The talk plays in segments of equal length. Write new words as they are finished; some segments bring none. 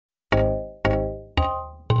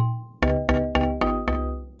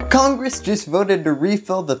Congress just voted to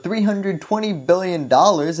refill the $320 billion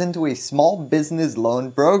into a small business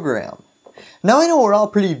loan program. Now I know we're all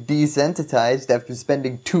pretty desensitized after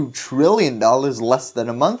spending $2 trillion less than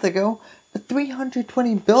a month ago, but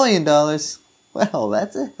 $320 billion, well,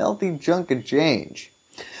 that's a healthy chunk of change.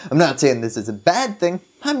 I'm not saying this is a bad thing,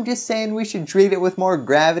 I'm just saying we should treat it with more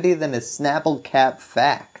gravity than a Snapple cap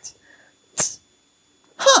fact.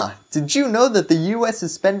 Huh, did you know that the US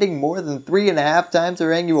is spending more than 3.5 times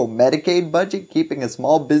our annual Medicaid budget keeping a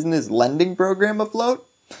small business lending program afloat?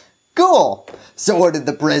 Cool! So what did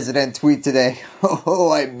the president tweet today?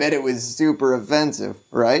 Oh, I bet it was super offensive,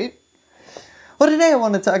 right? Well, today I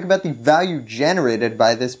want to talk about the value generated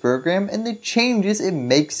by this program and the changes it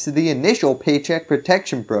makes to the initial Paycheck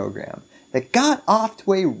Protection Program that got off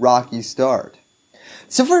to a rocky start.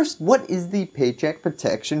 So first, what is the Paycheck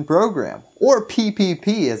Protection Program, or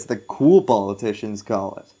PPP as the cool politicians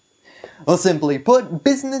call it? Well, simply put,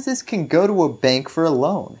 businesses can go to a bank for a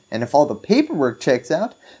loan, and if all the paperwork checks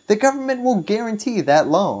out, the government will guarantee that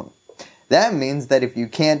loan. That means that if you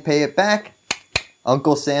can't pay it back,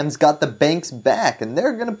 Uncle Sam's got the bank's back and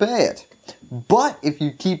they're gonna pay it. But if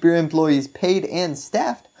you keep your employees paid and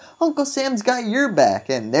staffed, Uncle Sam's got your back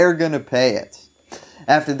and they're gonna pay it.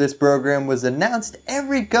 After this program was announced,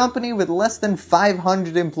 every company with less than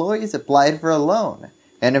 500 employees applied for a loan.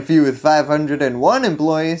 And a few with 501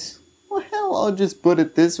 employees, well, I'll just put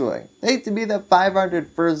it this way. Hate to be that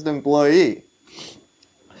 501st employee.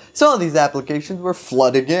 So all these applications were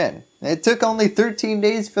flooded in. It took only 13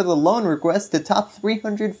 days for the loan request to top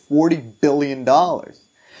 $340 billion.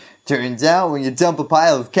 Turns out when you dump a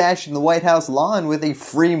pile of cash in the White House lawn with a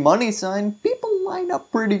free money sign, people line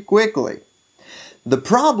up pretty quickly. The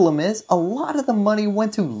problem is, a lot of the money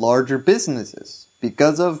went to larger businesses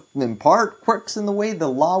because of, in part, quirks in the way the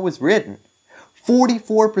law was written.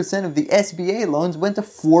 44% of the SBA loans went to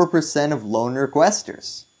 4% of loan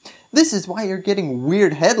requesters. This is why you're getting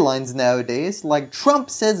weird headlines nowadays, like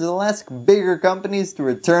Trump says he'll ask bigger companies to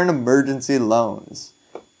return emergency loans.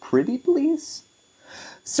 Pretty please?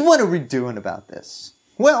 So what are we doing about this?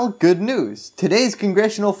 Well, good news. Today's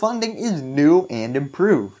congressional funding is new and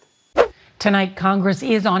improved. Tonight, Congress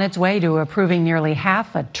is on its way to approving nearly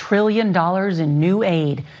 $500 billion in new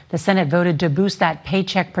aid. The Senate voted to boost that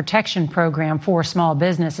Paycheck Protection Program for small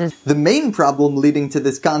businesses. The main problem leading to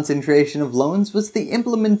this concentration of loans was the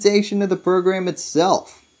implementation of the program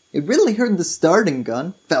itself. It really heard the starting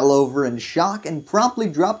gun, fell over in shock, and promptly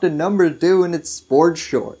dropped a number 2 in its sports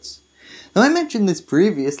shorts. Now I mentioned this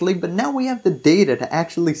previously, but now we have the data to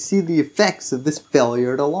actually see the effects of this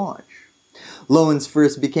failure to launch. Loans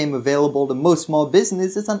first became available to most small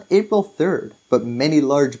businesses on April 3rd, but many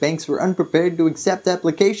large banks were unprepared to accept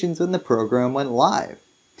applications when the program went live.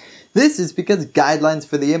 This is because guidelines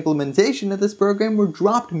for the implementation of this program were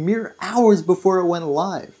dropped mere hours before it went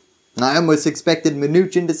live. I almost expected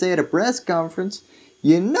Mnuchin to say at a press conference,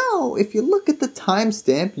 you know, if you look at the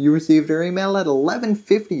timestamp, you received our email at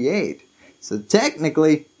 11:58, so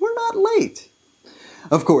technically, we're not late.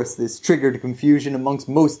 Of course, this triggered confusion amongst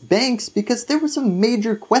most banks because there were some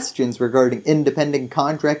major questions regarding independent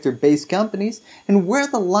contractor-based companies and where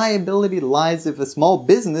the liability lies if a small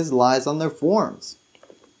business lies on their forms.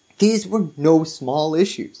 These were no small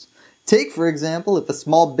issues. Take, for example, if a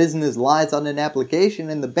small business lies on an application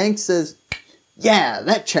and the bank says, yeah,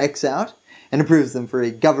 that checks out, and approves them for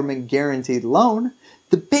a government-guaranteed loan,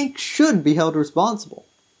 the bank should be held responsible.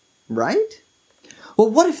 Right? Well,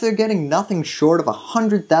 what if they're getting nothing short of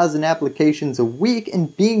 100,000 applications a week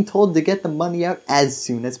and being told to get the money out as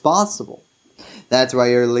soon as possible? That's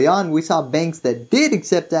why early on we saw banks that did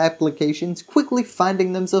accept applications quickly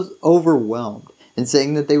finding themselves overwhelmed and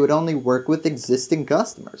saying that they would only work with existing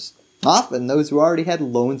customers, often those who already had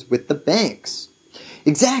loans with the banks.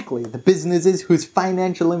 Exactly, the businesses whose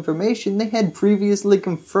financial information they had previously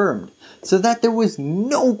confirmed, so that there was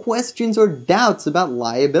no questions or doubts about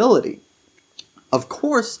liability. Of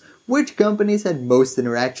course, which companies had most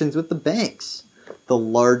interactions with the banks? The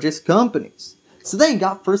largest companies. So they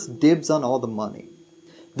got first dibs on all the money.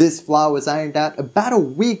 This flaw was ironed out about a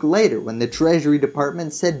week later when the Treasury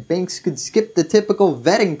Department said banks could skip the typical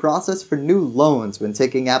vetting process for new loans when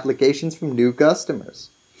taking applications from new customers.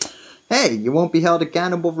 Hey, you won't be held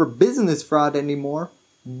accountable for business fraud anymore,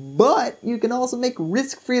 but you can also make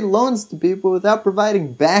risk-free loans to people without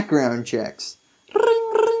providing background checks.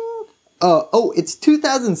 It's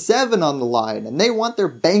 2007 on the line, and they want their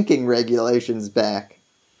banking regulations back.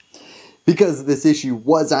 Because this issue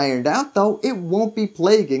was ironed out, though, it won't be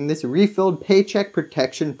plaguing this refilled Paycheck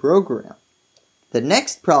Protection Program. The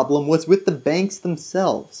next problem was with the banks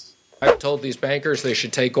themselves. I've told these bankers they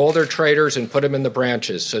should take all their traders and put them in the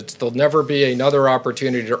branches, so there'll never be another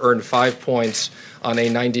opportunity to earn 5 points on a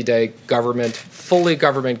 90-day fully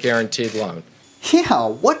government guaranteed loan. Yeah,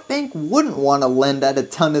 what bank wouldn't want to lend out a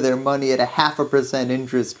ton of their money at a 0.5%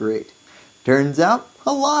 interest rate? Turns out,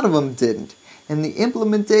 a lot of them didn't, and the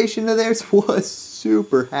implementation of theirs was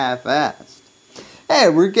super half-assed. Hey,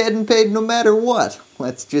 we're getting paid no matter what.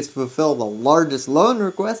 Let's just fulfill the largest loan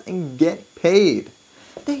request and get paid.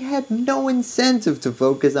 They had no incentive to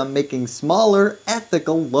focus on making smaller,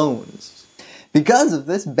 ethical loans. Because of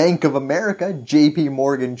this, Bank of America, JP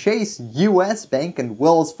Morgan Chase, US Bank, and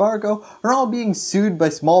Wells Fargo are all being sued by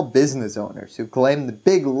small business owners who claim the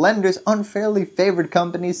big lenders unfairly favored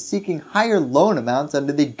companies seeking higher loan amounts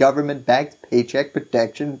under the government-backed Paycheck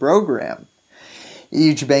Protection Program.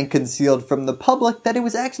 Each bank concealed from the public that it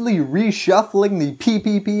was actually reshuffling the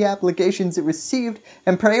PPP applications it received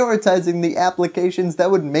and prioritizing the applications that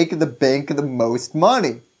would make the bank the most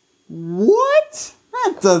money. What?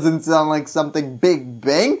 That doesn't sound like something big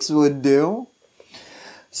banks would do.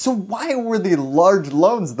 So why were the large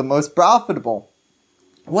loans the most profitable?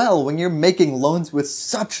 Well, when you're making loans with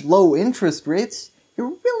such low interest rates,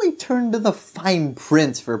 you really turn to the fine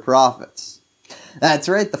print for profits. That's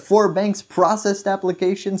right, the 4 banks processed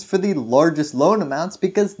applications for the largest loan amounts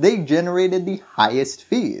because they generated the highest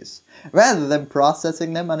fees, rather than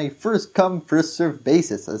processing them on a first-come, first-served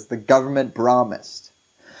basis as the government promised.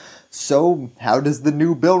 So, how does the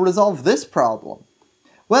new bill resolve this problem?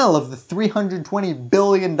 Well, of the $320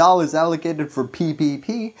 billion allocated for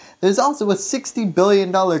PPP, there's also a $60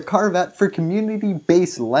 billion carve-out for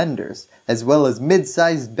community-based lenders, as well as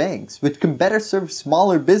mid-sized banks, which can better serve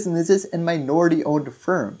smaller businesses and minority-owned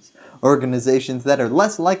firms, organizations that are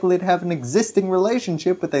less likely to have an existing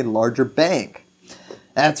relationship with a larger bank.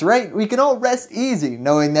 That's right, we can all rest easy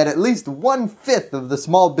knowing that at least 1/5 of the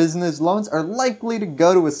small business loans are likely to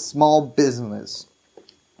go to a small business.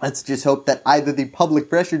 Let's just hope that either the public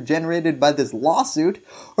pressure generated by this lawsuit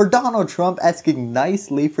or Donald Trump asking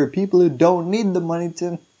nicely for people who don't need the money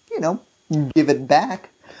to, give it back,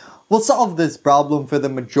 will solve this problem for the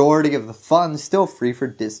majority of the funds still free for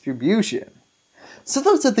distribution. So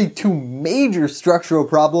those are the 2 major structural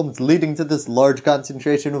problems leading to this large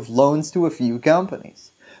concentration of loans to a few companies.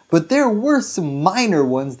 But there were some minor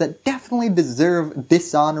ones that definitely deserve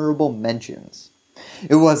dishonorable mentions.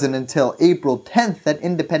 It wasn't until April 10th that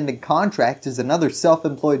independent contractors and other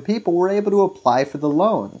self-employed people were able to apply for the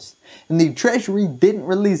loans, and the Treasury didn't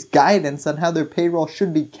release guidance on how their payroll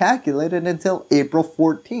should be calculated until April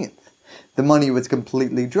 14th. The money was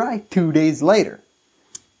completely dry 2 days later.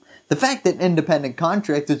 The fact that independent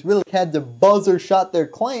contractors really had to buzzer shot their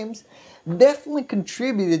claims definitely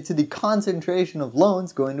contributed to the concentration of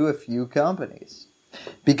loans going to a few companies.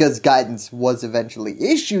 Because guidance was eventually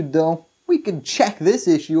issued though, we can check this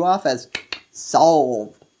issue off as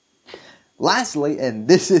solved. Lastly, and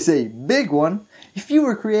this is a big one, if you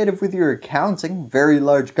were creative with your accounting, very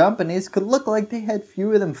large companies could look like they had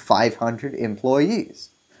fewer than 500 employees.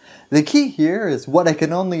 The key here is what I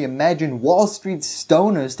can only imagine Wall Street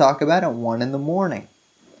stoners talk about at 1 in the morning.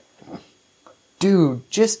 Dude,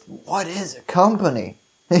 just what is a company?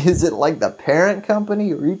 Is it like the parent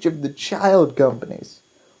company or each of the child companies?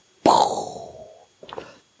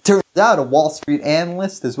 Turns out a Wall Street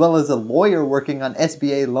analyst as well as a lawyer working on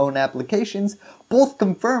SBA loan applications both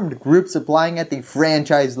confirmed groups applying at the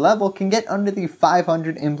franchise level can get under the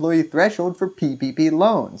 500 employee threshold for PPP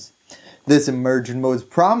loans. This emerged most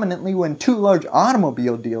prominently when 2 large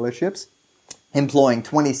automobile dealerships, employing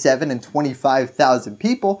 27 and 25,000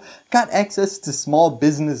 people, got access to small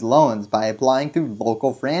business loans by applying through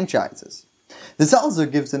local franchises. This also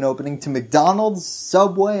gives an opening to McDonald's,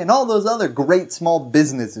 Subway, and all those other great small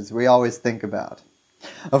businesses we always think about.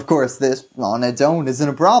 Of course, this, on its own, isn't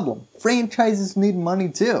a problem. Franchises need money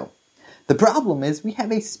too. The problem is we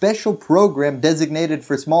have a special program designated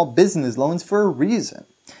for small business loans for a reason.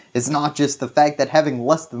 It's not just the fact that having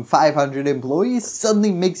less than 500 employees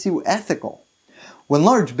suddenly makes you ethical. When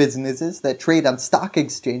large businesses that trade on stock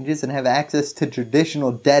exchanges and have access to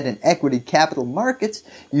traditional debt and equity capital markets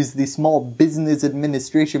use the Small Business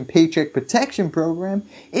Administration Paycheck Protection Program,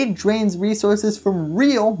 it drains resources from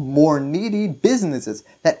real, more needy businesses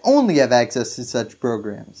that only have access to such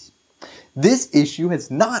programs. This issue has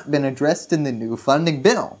not been addressed in the new funding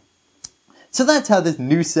bill. So that's how this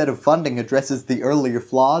new set of funding addresses the earlier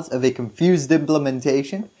flaws of a confused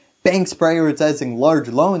implementation, banks prioritizing large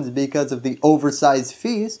loans because of the oversized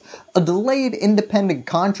fees, a delayed independent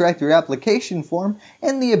contractor application form,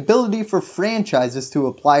 and the ability for franchises to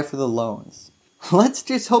apply for the loans. Let's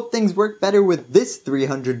just hope things work better with this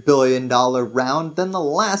 $300 billion round than the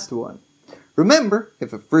last one. Remember,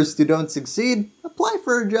 if at first you don't succeed, apply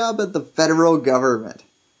for a job at the federal government.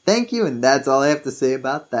 Thank you, and that's all I have to say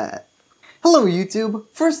about that. Hello YouTube!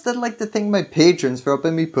 First, I'd like to thank my patrons for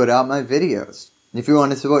helping me put out my videos. If you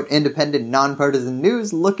want to support independent, nonpartisan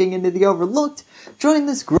news looking into the overlooked, join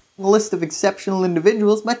this growing list of exceptional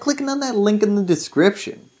individuals by clicking on that link in the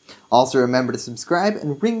description. Also remember to subscribe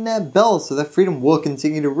and ring that bell so that freedom will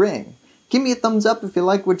continue to ring. Give me a thumbs up if you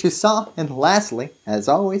like what you saw, and lastly, as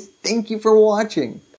always, thank you for watching.